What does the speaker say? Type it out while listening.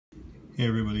Hey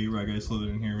everybody, Right Guy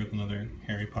Slytherin here with another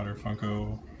Harry Potter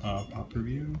Funko Pop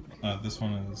review. This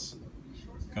one is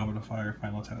Goblet of Fire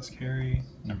Final Task Harry,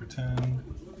 number 10.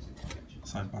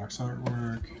 Side box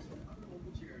artwork.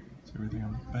 It's everything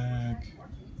on the back.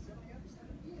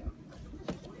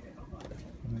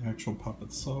 And the actual pop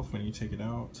itself, when you take it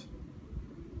out,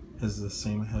 has the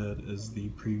same head as the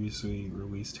previously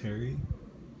released Harry.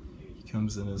 He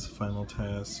comes in his Final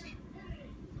Task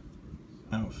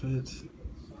outfit.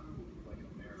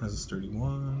 Has a sturdy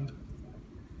wand.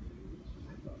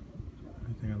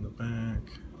 Everything on the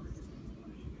back.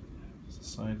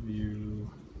 Side view,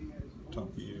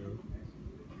 top view,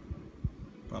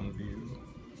 bottom view.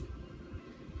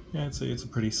 Yeah, I'd say it's a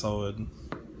pretty solid.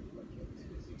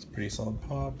 It's a pretty solid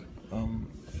pop.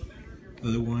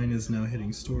 The wine is now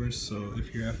hitting stores, so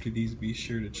if you're after these, be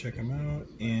sure to check them out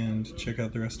and check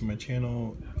out the rest of my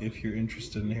channel if you're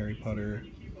interested in Harry Potter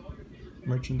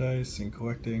merchandise and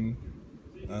collecting.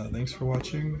 Thanks for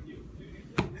watching.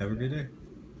 Have a great day.